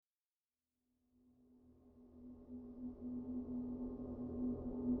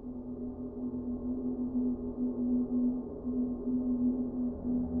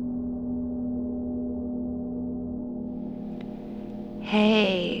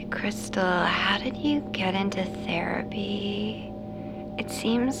Hey, Crystal, how did you get into therapy? It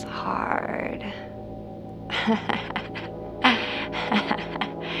seems hard.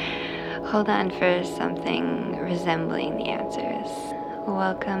 Hold on for something resembling the answers.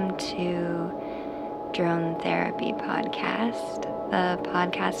 Welcome to Drone Therapy Podcast, the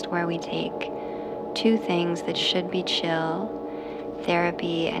podcast where we take two things that should be chill,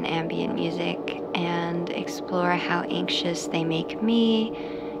 therapy and ambient music, and explore how anxious they make me,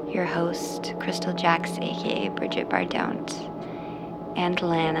 your host, Crystal Jax, aka Bridget Bardont, and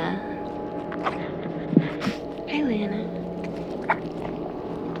Lana. Hi, Lana.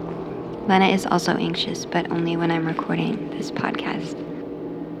 Lana is also anxious, but only when I'm recording this podcast.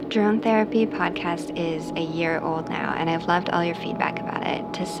 Drone Therapy Podcast is a year old now, and I've loved all your feedback about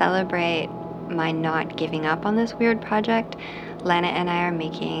it. To celebrate my not giving up on this weird project, Lana and I are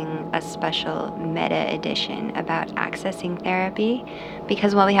making a special meta edition about accessing therapy,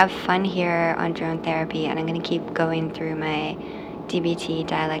 because while we have fun here on Drone Therapy, and I'm going to keep going through my DBT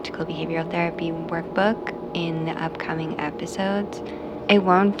Dialectical Behavioral Therapy workbook in the upcoming episodes, it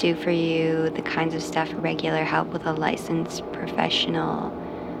won't do for you the kinds of stuff regular help with a licensed professional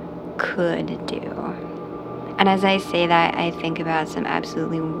could do. And as I say that, I think about some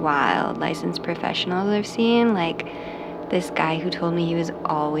absolutely wild licensed professionals I've seen, like this guy who told me he was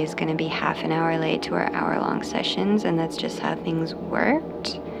always going to be half an hour late to our hour-long sessions, and that's just how things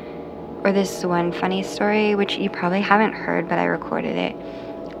worked. Or this one funny story, which you probably haven't heard, but I recorded it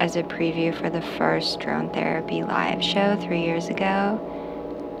as a preview for the first Drone Therapy live show 3 years ago.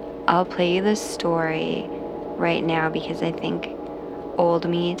 I'll play you the story right now because I think old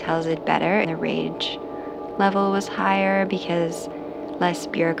me tells it better. The rage level was higher because less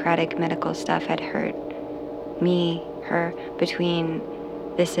bureaucratic medical stuff had hurt me, her, between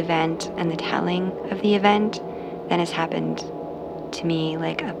this event and the telling of the event than has happened to me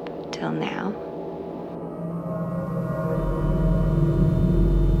like up till now.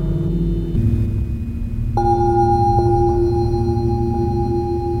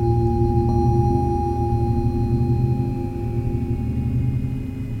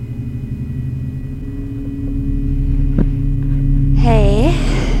 Hey.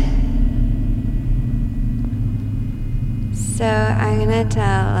 So I'm gonna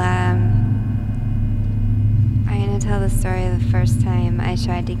tell the story of the first time I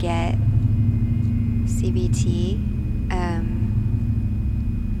tried to get CBT,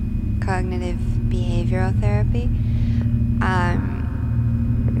 cognitive behavioral therapy,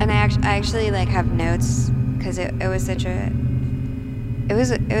 and I actually like have notes because it was such a it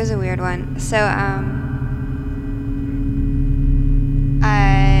was a weird one. So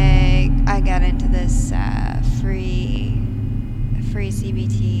I got into this free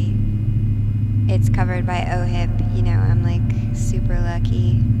CBT. It's covered by OHIP. You know, I'm like super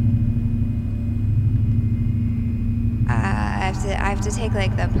lucky. I have to take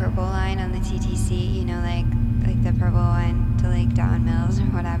like the purple line on the TTC. You know, like the purple one to like Don Mills or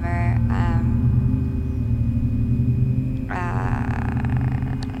whatever.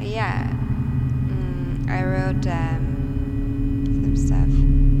 Yeah. I wrote some stuff.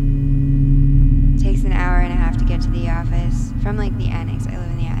 Takes an hour and a half to get to the office from like the annex. I live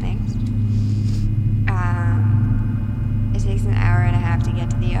in the annex. It takes an hour and a half to get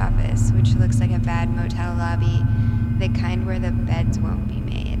to the office, which looks like a bad motel lobby, the kind where the beds won't be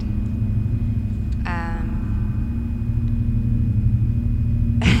made.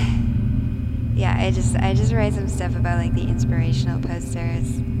 Yeah, I just write some stuff about like the inspirational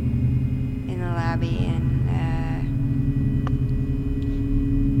posters in the lobby,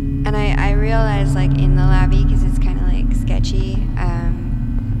 and I realized like in the lobby, because it's kind of like sketchy,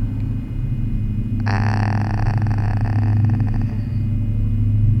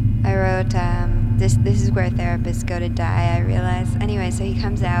 I wrote this is where therapists go to die, I realized. Anyway, so he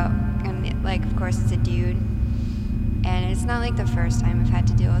comes out, and like of course it's a dude, and it's not like the first time I've had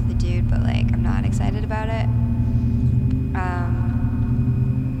to deal with a dude, but like I'm not excited about it.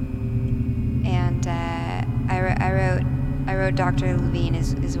 And I wrote Dr. Levine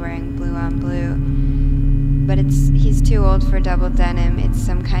is wearing blue on blue, but he's too old for double denim. It's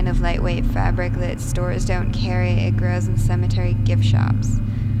some kind of lightweight fabric that stores don't carry. It grows in cemetery gift shops.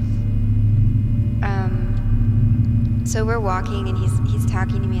 So we're walking, and he's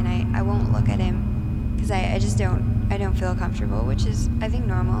talking to me, and I won't look at him because I don't feel comfortable, which is I think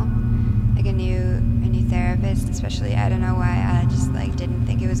normal. Like a new therapist, especially. I don't know why I just like didn't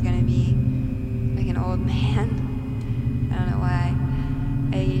think it was gonna be like an old man. I don't know why.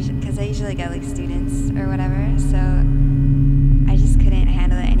 Because I usually get like students or whatever, so I just couldn't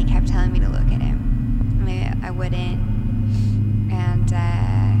handle it, and he kept telling me to look at him. I mean, I wouldn't, and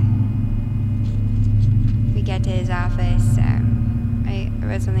get to his office, I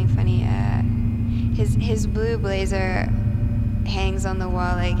wrote something funny. His blue blazer hangs on the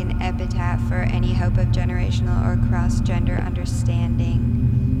wall like an epitaph for any hope of generational or cross-gender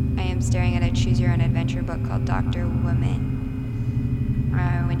understanding. I am staring at a choose-your-own-adventure book called Dr. Woman.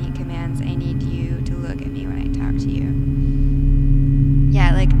 When he commands, I need you to look at me when I talk to you.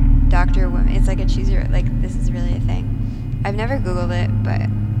 Yeah, like Dr. Woman. It's like a this is really a thing. I've never Googled it, but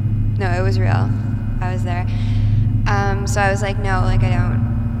no, it was real. I was there. So I was like, no, like I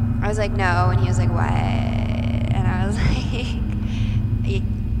don't. I was like, no, and he was like, what? And I was like, you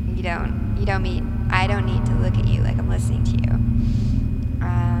don't mean, I don't need to look at you, like I'm listening to you.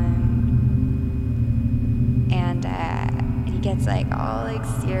 And he gets like all like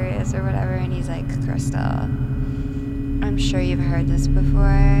serious or whatever, and he's like, Crystal, I'm sure you've heard this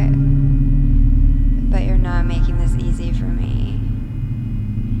before, but you're not making this easy for me.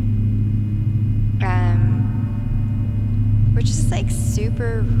 Which is like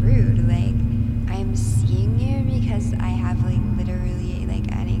super rude. Like, I'm seeing you because I have like literally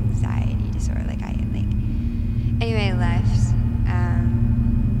like an anxiety disorder. Like anyway, I left.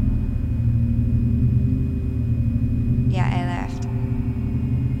 Yeah, I left.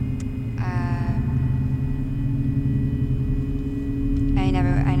 I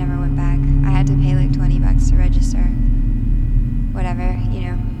never went back. I had to pay like $20 to register. Whatever, you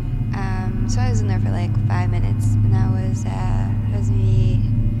know. So I was in there for like 5 minutes, and that was me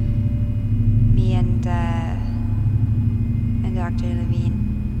and Dr. Levine.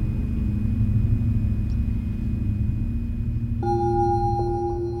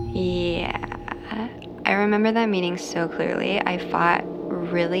 Yeah, I remember that meeting so clearly. I fought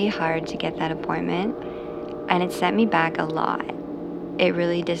really hard to get that appointment, and it set me back a lot. It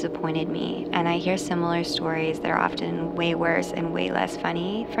really disappointed me, and I hear similar stories that are often way worse and way less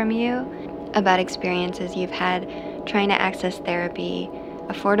funny from you about experiences you've had trying to access therapy,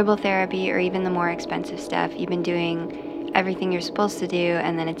 affordable therapy, or even the more expensive stuff. You've been doing everything you're supposed to do,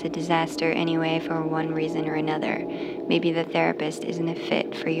 and then it's a disaster anyway for one reason or another. Maybe the therapist isn't a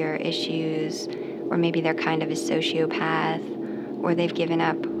fit for your issues, or maybe they're kind of a sociopath, or they've given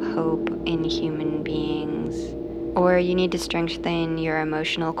up hope in human beings. Or you need to strengthen your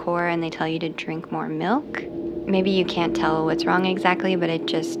emotional core and they tell you to drink more milk. Maybe you can't tell what's wrong exactly, but it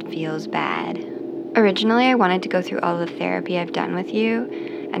just feels bad. Originally, I wanted to go through all the therapy I've done with you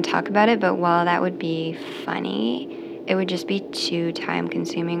and talk about it, but while that would be funny, it would just be too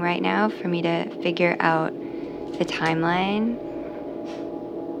time-consuming right now for me to figure out the timeline.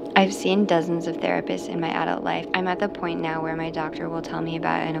 I've seen dozens of therapists in my adult life. I'm at the point now where my doctor will tell me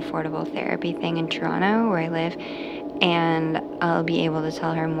about an affordable therapy thing in Toronto, where I live, and I'll be able to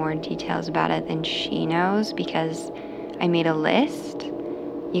tell her more details about it than she knows because I made a list.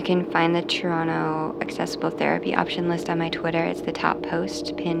 You can find the Toronto Accessible Therapy option list on my Twitter. It's the top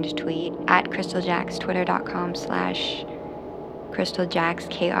post, pinned tweet, at CrystalJax, twitter.com/CrystalJax,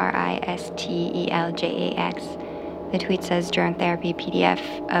 KRISTELJAX. The tweet says Drone Therapy PDF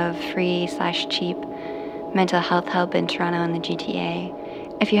of free/cheap mental health help in Toronto and the GTA.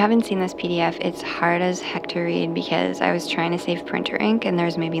 If you haven't seen this PDF, it's hard as heck to read because I was trying to save printer ink and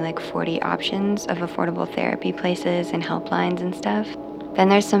there's maybe like 40 options of affordable therapy places and helplines and stuff. Then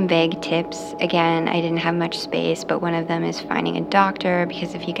there's some vague tips. Again, I didn't have much space, but one of them is finding a doctor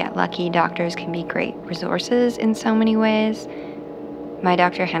because if you get lucky, doctors can be great resources in so many ways. My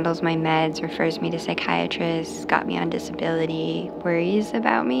doctor handles my meds, refers me to psychiatrists, got me on disability, worries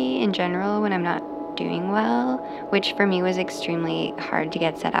about me in general when I'm not doing well, which for me was extremely hard to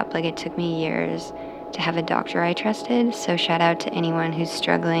get set up. Like, it took me years to have a doctor I trusted, so shout out to anyone who's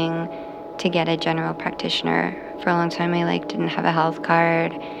struggling to get a general practitioner. For a long time, I didn't have a health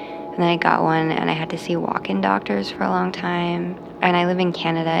card, and then I got one, and I had to see walk-in doctors for a long time. And I live in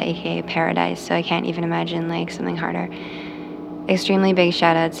Canada, aka paradise, so I can't even imagine something harder. Extremely big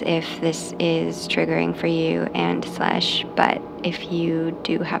shoutouts if this is triggering for you but if you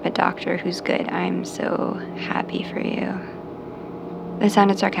do have a doctor who's good, I'm so happy for you. That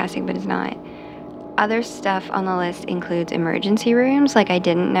sounded sarcastic, but it's not. Other stuff on the list includes emergency rooms. I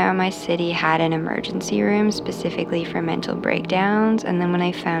didn't know my city had an emergency room specifically for mental breakdowns, and then when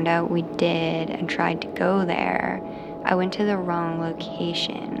I found out we did and tried to go there, I went to the wrong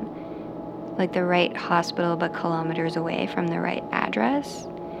location. The right hospital, but kilometers away from the right address.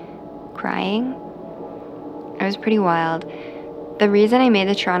 Crying. It was pretty wild. The reason I made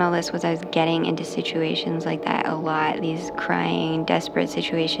the Toronto list was I was getting into situations like that a lot. These crying, desperate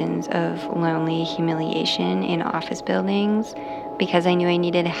situations of lonely humiliation in office buildings because I knew I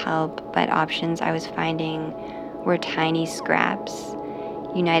needed help, but options I was finding were tiny scraps.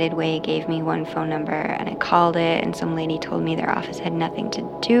 United Way gave me one phone number, and I called it, and some lady told me their office had nothing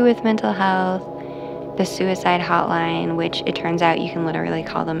to do with mental health. The suicide hotline, which it turns out you can literally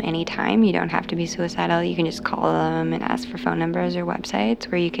call them anytime. You don't have to be suicidal. You can just call them and ask for phone numbers or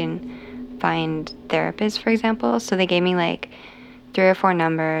websites where you can find therapists, for example. So they gave me like 3 or 4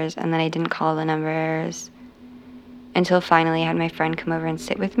 numbers, and then I didn't call the numbers until finally I had my friend come over and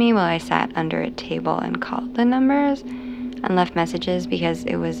sit with me while I sat under a table and called the numbers and left messages because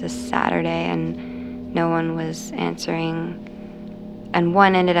it was a Saturday and no one was answering. And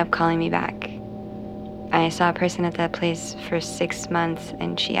one ended up calling me back. I saw a person at that place for 6 months,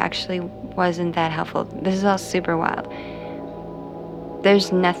 and she actually wasn't that helpful. This is all super wild.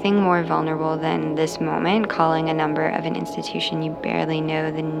 There's nothing more vulnerable than this moment, calling a number of an institution you barely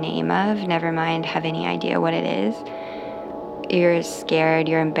know the name of, never mind have any idea what it is. You're scared,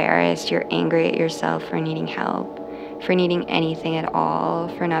 you're embarrassed, you're angry at yourself for needing help, for needing anything at all,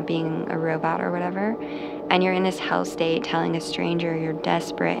 for not being a robot or whatever. And you're in this hell state telling a stranger you're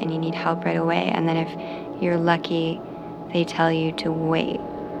desperate and you need help right away. And then if you're lucky, they tell you to wait.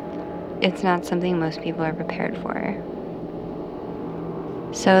 It's not something most people are prepared for.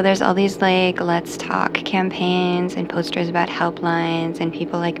 So there's all these like let's talk campaigns and posters about helplines and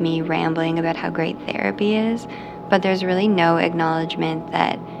people like me rambling about how great therapy is. But there's really no acknowledgement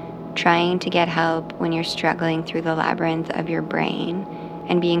that trying to get help when you're struggling through the labyrinth of your brain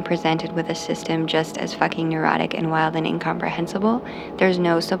and being presented with a system just as fucking neurotic and wild and incomprehensible, there's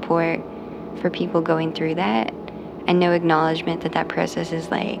no support for people going through that, and no acknowledgement that that process is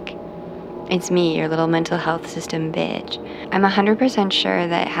like, it's me, your little mental health system bitch. I'm 100% sure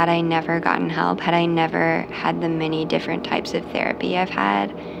that had I never gotten help, had I never had the many different types of therapy I've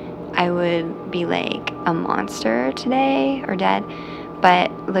had, I would be like a monster today or dead.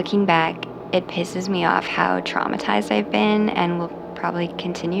 But looking back, it pisses me off how traumatized I've been and will probably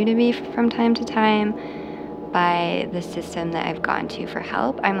continue to be from time to time by the system that I've gone to for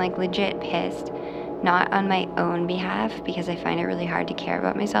help. I'm like legit pissed, not on my own behalf because I find it really hard to care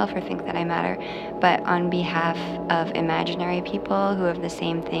about myself or think that I matter, but on behalf of imaginary people who have the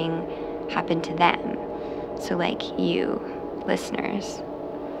same thing happen to them. So like you, listeners,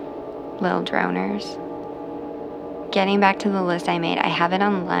 little droners. Getting back to the list I made, I have it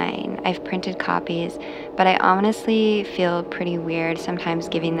online. I've printed copies, but I honestly feel pretty weird sometimes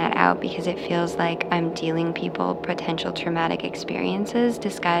giving that out because it feels like I'm dealing people potential traumatic experiences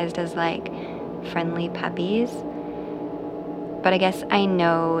disguised as like friendly puppies. But I guess I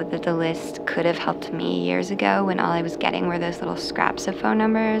know that the list could have helped me years ago when all I was getting were those little scraps of phone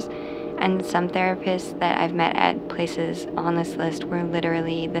numbers. And some therapists that I've met at places on this list were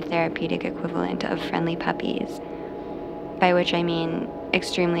literally the therapeutic equivalent of friendly puppies. By which I mean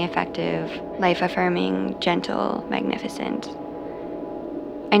extremely effective, life-affirming, gentle, magnificent.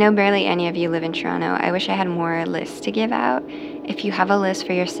 I know barely any of you live in Toronto. I wish I had more lists to give out. If you have a list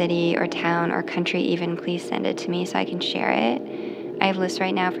for your city or town or country even, please send it to me so I can share it. I have lists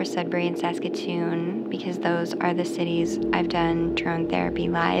right now for Sudbury and Saskatoon because those are the cities I've done drone therapy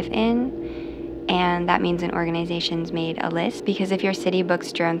live in. And that means an organization's made a list because if your city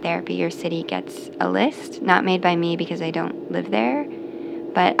books drone therapy, your city gets a list, not made by me because I don't live there,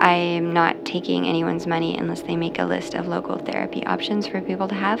 but I am not taking anyone's money unless they make a list of local therapy options for people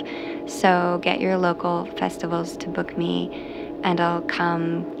to have. So get your local festivals to book me and I'll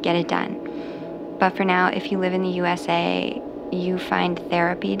come get it done. But for now, if you live in the USA,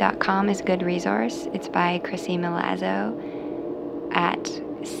 youfindtherapy.com is a good resource. It's by Chrissy Milazzo at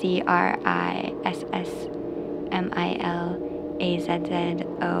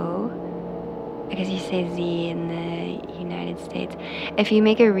CRISSMILAZZO. I guess you say Z in the United States. If you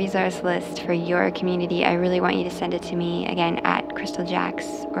make a resource list for your community, I really want you to send it to me again at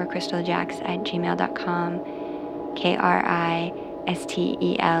CrystalJax or crystaljax@gmail.com,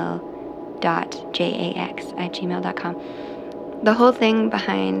 KRISTEL.JAX@gmail.com. The whole thing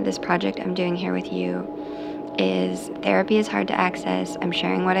behind this project I'm doing here with you is therapy is hard to access. I'm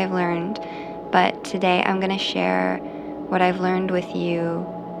sharing what I've learned, but today I'm going to share what I've learned with you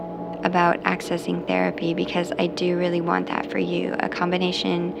about accessing therapy because I do really want that for you. A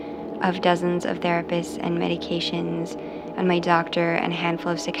combination of dozens of therapists and medications and my doctor and a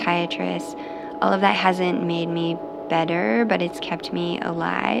handful of psychiatrists. All of that hasn't made me better, but it's kept me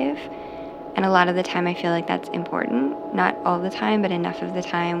alive. And a lot of the time I feel like that's important. Not all the time, but enough of the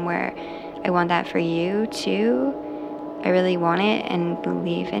time where I want that for you too. I really want it and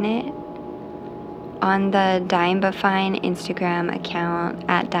believe in it. On the Dying But Fine Instagram account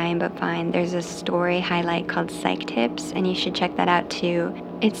at Dying But Fine, there's a story highlight called Psych Tips, and you should check that out too.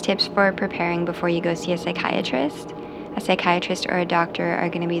 It's tips for preparing before you go see a psychiatrist. A psychiatrist or a doctor are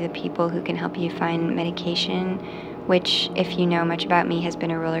going to be the people who can help you find medication, which, if you know much about me, has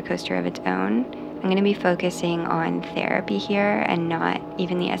been a roller coaster of its own. I'm going to be focusing on therapy here and not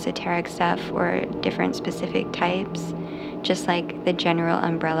even the esoteric stuff or different specific types, just like the general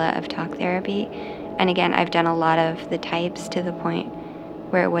umbrella of talk therapy. And again, I've done a lot of the types to the point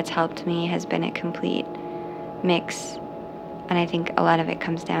where what's helped me has been a complete mix, and I think a lot of it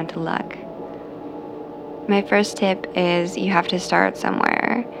comes down to luck. My first tip is you have to start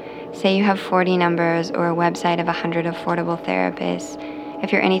somewhere. Say you have 40 numbers or a website of 100 affordable therapists.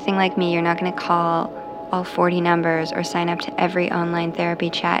 If you're anything like me, you're not going to call all 40 numbers or sign up to every online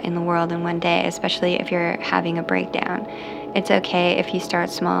therapy chat in the world in one day, especially if you're having a breakdown. It's okay if you start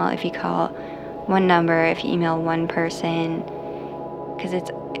small, if you call one number, if you email one person, because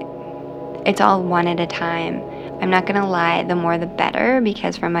it's all one at a time. I'm not going to lie, the more the better,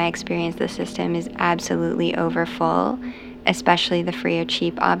 because from my experience, the system is absolutely overfull, especially the free or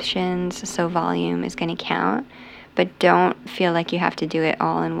cheap options, so volume is going to count. But don't feel like you have to do it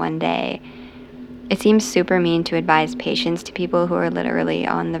all in one day. It seems super mean to advise patience to people who are literally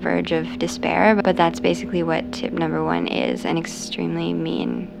on the verge of despair, but that's basically what tip number 1 is, an extremely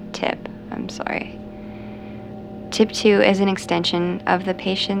mean tip. I'm sorry. Tip 2 is an extension of the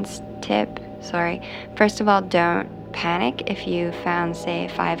patience tip. First of all, don't panic if you found, say,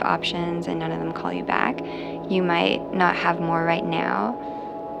 5 options and none of them call you back. You might not have more right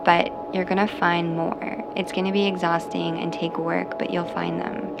now, but you're going to find more. It's going to be exhausting and take work, but you'll find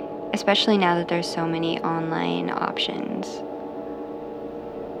them, especially now that there's so many online options.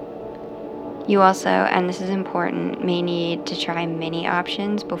 You also, and this is important, may need to try many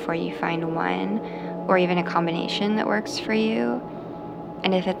options before you find one, or even a combination that works for you.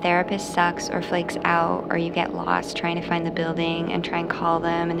 And if a therapist sucks or flakes out, or you get lost trying to find the building and try and call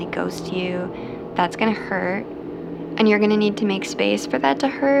them and they ghost you, that's going to hurt. And you're going to need to make space for that to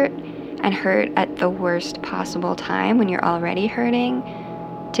hurt, and hurt at the worst possible time when you're already hurting.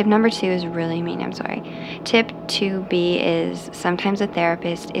 Tip number 2 is really mean, I'm sorry. Tip 2B is sometimes a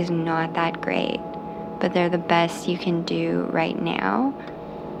therapist is not that great, but they're the best you can do right now.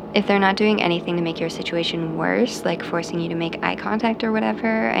 If they're not doing anything to make your situation worse, like forcing you to make eye contact or whatever,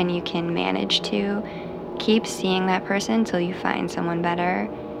 and you can manage to, keep seeing that person till you find someone better.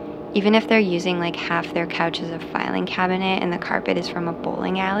 Even if they're using like half their couch as a filing cabinet and the carpet is from a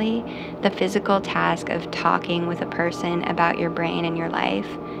bowling alley, the physical task of talking with a person about your brain and your life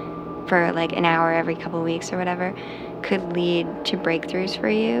for like an hour every couple of weeks or whatever could lead to breakthroughs for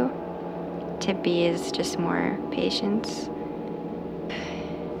you. Tip B is just more patience.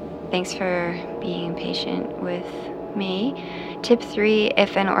 Thanks for being patient with me. Tip 3,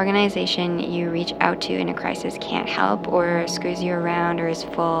 if an organization you reach out to in a crisis can't help or screws you around or is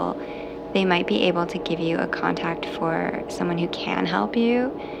full, they might be able to give you a contact for someone who can help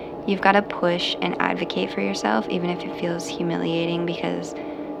you. You've got to push and advocate for yourself, even if it feels humiliating because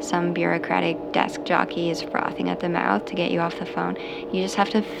some bureaucratic desk jockey is frothing at the mouth to get you off the phone. You just have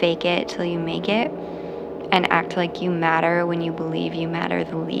to fake it till you make it, and act like you matter when you believe you matter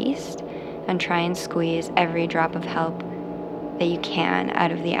the least, and try and squeeze every drop of help that you can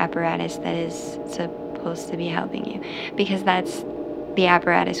out of the apparatus that is supposed to be helping you, because that's the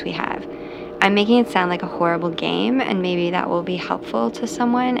apparatus we have. I'm making it sound like a horrible game, and maybe that will be helpful to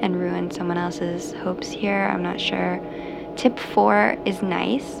someone and ruin someone else's hopes here. I'm not sure. Tip 4 is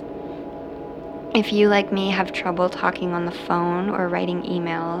nice. If you, like me, have trouble talking on the phone or writing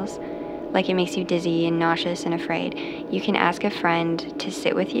emails, like it makes you dizzy and nauseous and afraid, you can ask a friend to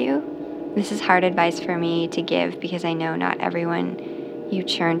sit with you. This is hard advice for me to give because I know not everyone you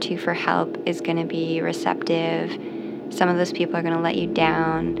turn to for help is going to be receptive. Some of those people are going to let you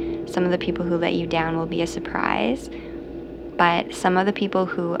down. Some of the people who let you down will be a surprise. But some of the people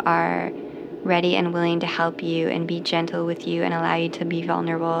who are ready and willing to help you and be gentle with you and allow you to be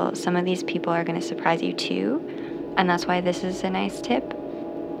vulnerable, some of these people are going to surprise you too. And that's why this is a nice tip.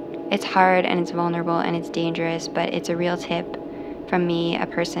 It's hard and it's vulnerable and it's dangerous, but it's a real tip from me, a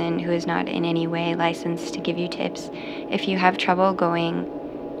person who is not in any way licensed to give you tips. If you have trouble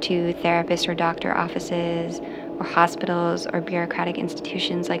going to therapist or doctor offices or hospitals or bureaucratic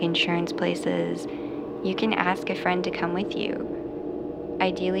institutions like insurance places, you can ask a friend to come with you.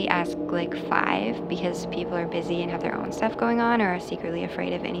 Ideally ask like 5, because people are busy and have their own stuff going on or are secretly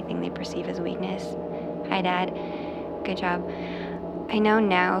afraid of anything they perceive as weakness. Hi, Dad. Good job. I know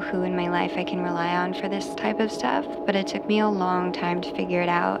now who in my life I can rely on for this type of stuff, but it took me a long time to figure it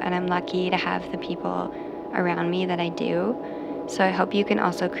out, and I'm lucky to have the people around me that I do. So I hope you can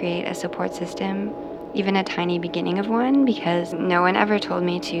also create a support system even a tiny beginning of one, because no one ever told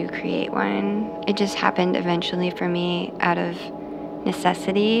me to create one. It just happened eventually for me out of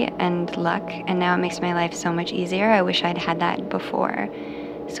necessity and luck, and now it makes my life so much easier. I wish I'd had that before.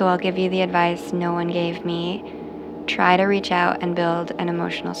 So I'll give you the advice no one gave me. Try to reach out and build an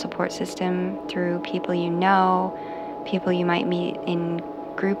emotional support system through people you know, people you might meet in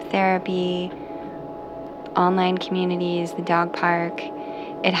group therapy, online communities, the dog park.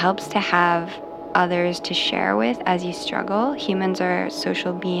 It helps to have others to share with as you struggle. Humans are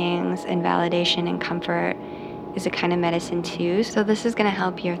social beings, and validation and comfort is a kind of medicine too. So this is going to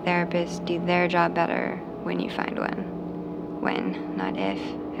help your therapist do their job better when you find one. When, not if.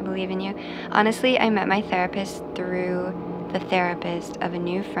 I believe in you. Honestly, I met my therapist through the therapist of a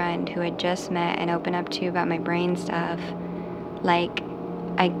new friend who had just met and opened up to about my brain stuff. Like,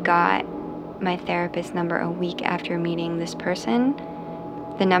 I got my therapist number a week after meeting this person.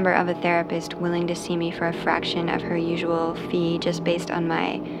 The number of a therapist willing to see me for a fraction of her usual fee just based on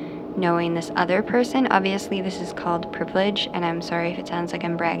my knowing this other person. Obviously, this is called privilege, and I'm sorry if it sounds like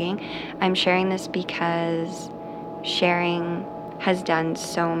I'm bragging. I'm sharing this because sharing has done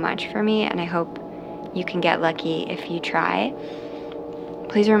so much for me, and I hope you can get lucky if you try.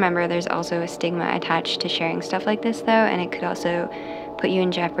 Please remember there's also a stigma attached to sharing stuff like this, though, and it could also put you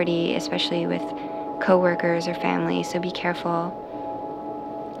in jeopardy, especially with coworkers or family, so be careful.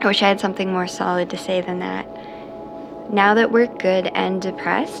 I wish I had something more solid to say than that. Now that we're good and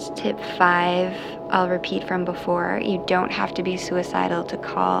depressed, tip 5, I'll repeat from before. You don't have to be suicidal to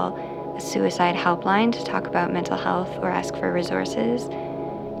call a suicide helpline to talk about mental health or ask for resources.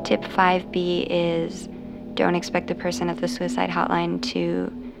 Tip 5B is don't expect the person at the suicide hotline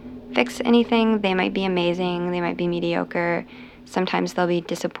to fix anything. They might be amazing, they might be mediocre. Sometimes they'll be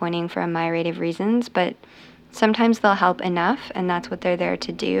disappointing for a myriad of reasons, but sometimes they'll help enough, and that's what they're there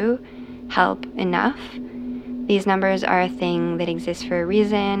to do, help enough. These numbers are a thing that exists for a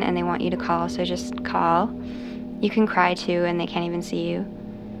reason, and they want you to call, so just call. You can cry too, and they can't even see you.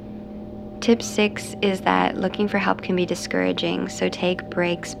 Tip 6 is that looking for help can be discouraging, so take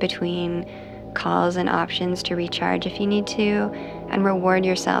breaks between calls and options to recharge if you need to, and reward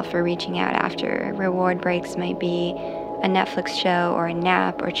yourself for reaching out after. Reward breaks might be a Netflix show or a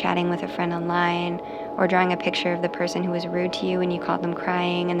nap or chatting with a friend online or drawing a picture of the person who was rude to you when you called them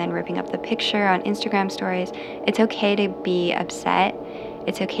crying and then ripping up the picture on Instagram stories. It's okay to be upset.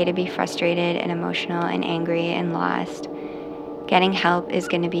 It's okay to be frustrated and emotional and angry and lost. Getting help is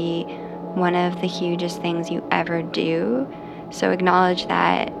going to be one of the hugest things you ever do. So acknowledge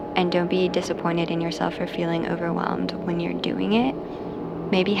that and don't be disappointed in yourself for feeling overwhelmed when you're doing it.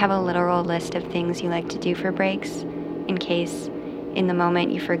 Maybe have a literal list of things you like to do for breaks in case in the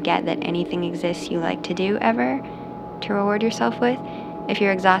moment you forget that anything exists you like to do ever to reward yourself with. If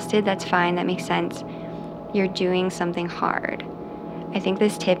you're exhausted, that's fine, that makes sense. You're doing something hard. I think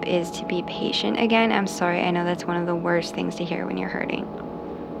this tip is to be patient again. I'm sorry, I know that's one of the worst things to hear when you're hurting.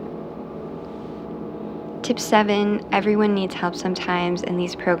 Tip 7, everyone needs help sometimes, and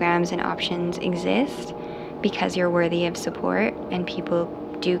these programs and options exist because you're worthy of support and people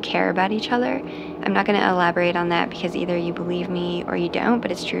do care about each other. I'm not going to elaborate on that because either you believe me or you don't,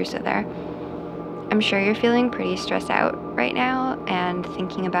 but it's true, so there. I'm sure you're feeling pretty stressed out right now and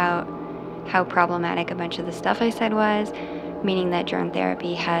thinking about how problematic a bunch of the stuff I said was, meaning that drone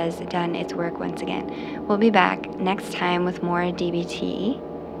therapy has done its work once again. We'll be back next time with more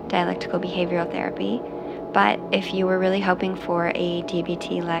DBT, dialectical behavioral therapy. But if you were really hoping for a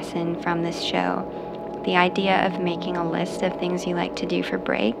DBT lesson from this show, the idea of making a list of things you like to do for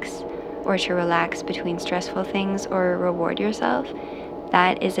breaks or to relax between stressful things or reward yourself,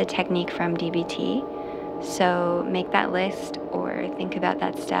 that is a technique from DBT. So make that list or think about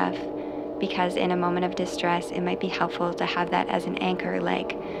that stuff, because in a moment of distress, it might be helpful to have that as an anchor,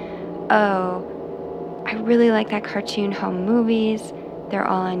 like, oh, I really like that cartoon Home Movies. They're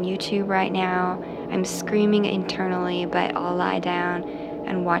all on YouTube right now. I'm screaming internally, but I'll lie down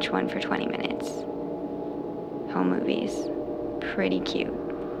and watch one for 20 minutes. Home Movies. Pretty cute.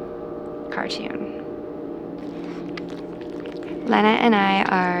 Cartoon. Lena and I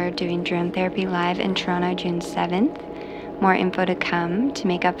are doing drone therapy live in Toronto June 7th. More info to come to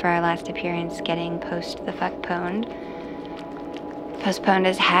make up for our last appearance getting postponed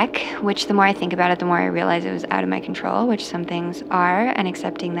as heck, which the more I think about it, the more I realize it was out of my control, which some things are, and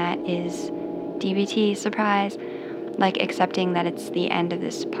accepting that is DBT, surprise, like accepting that it's the end of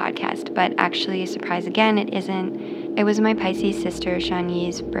this podcast, but actually, surprise again, it isn't. It was my Pisces sister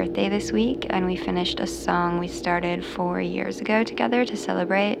Shani's birthday this week, and we finished a song we started 4 years ago together to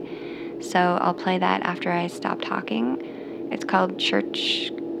celebrate, so I'll play that after I stop talking. It's called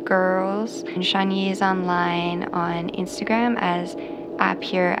Church girls. And Shani is online on Instagram as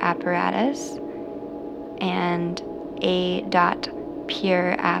 @pureapparattus and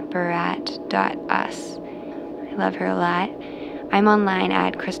a.pureapparat.us. I love her a lot. I'm online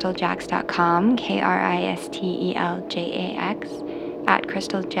at crystaljax.com, KRISTELJAX, at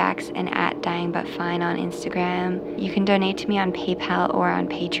crystaljax, and at dyingbutfine on Instagram. You can donate to me on PayPal or on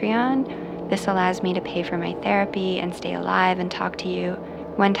Patreon. This allows me to pay for my therapy and stay alive and talk to you.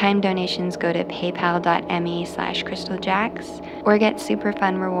 One-time donations go to paypal.me/crystaljax, or get super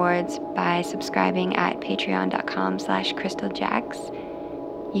fun rewards by subscribing at patreon.com/crystaljax.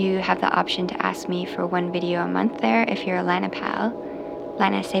 You have the option to ask me for one video a month there if you're a Lana pal.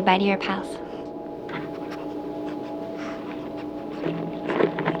 Lana, say bye to your pals.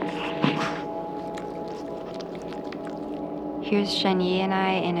 Here's Shani and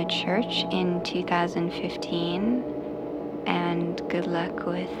I in a church in 2015, and good luck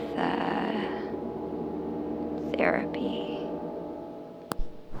with therapy.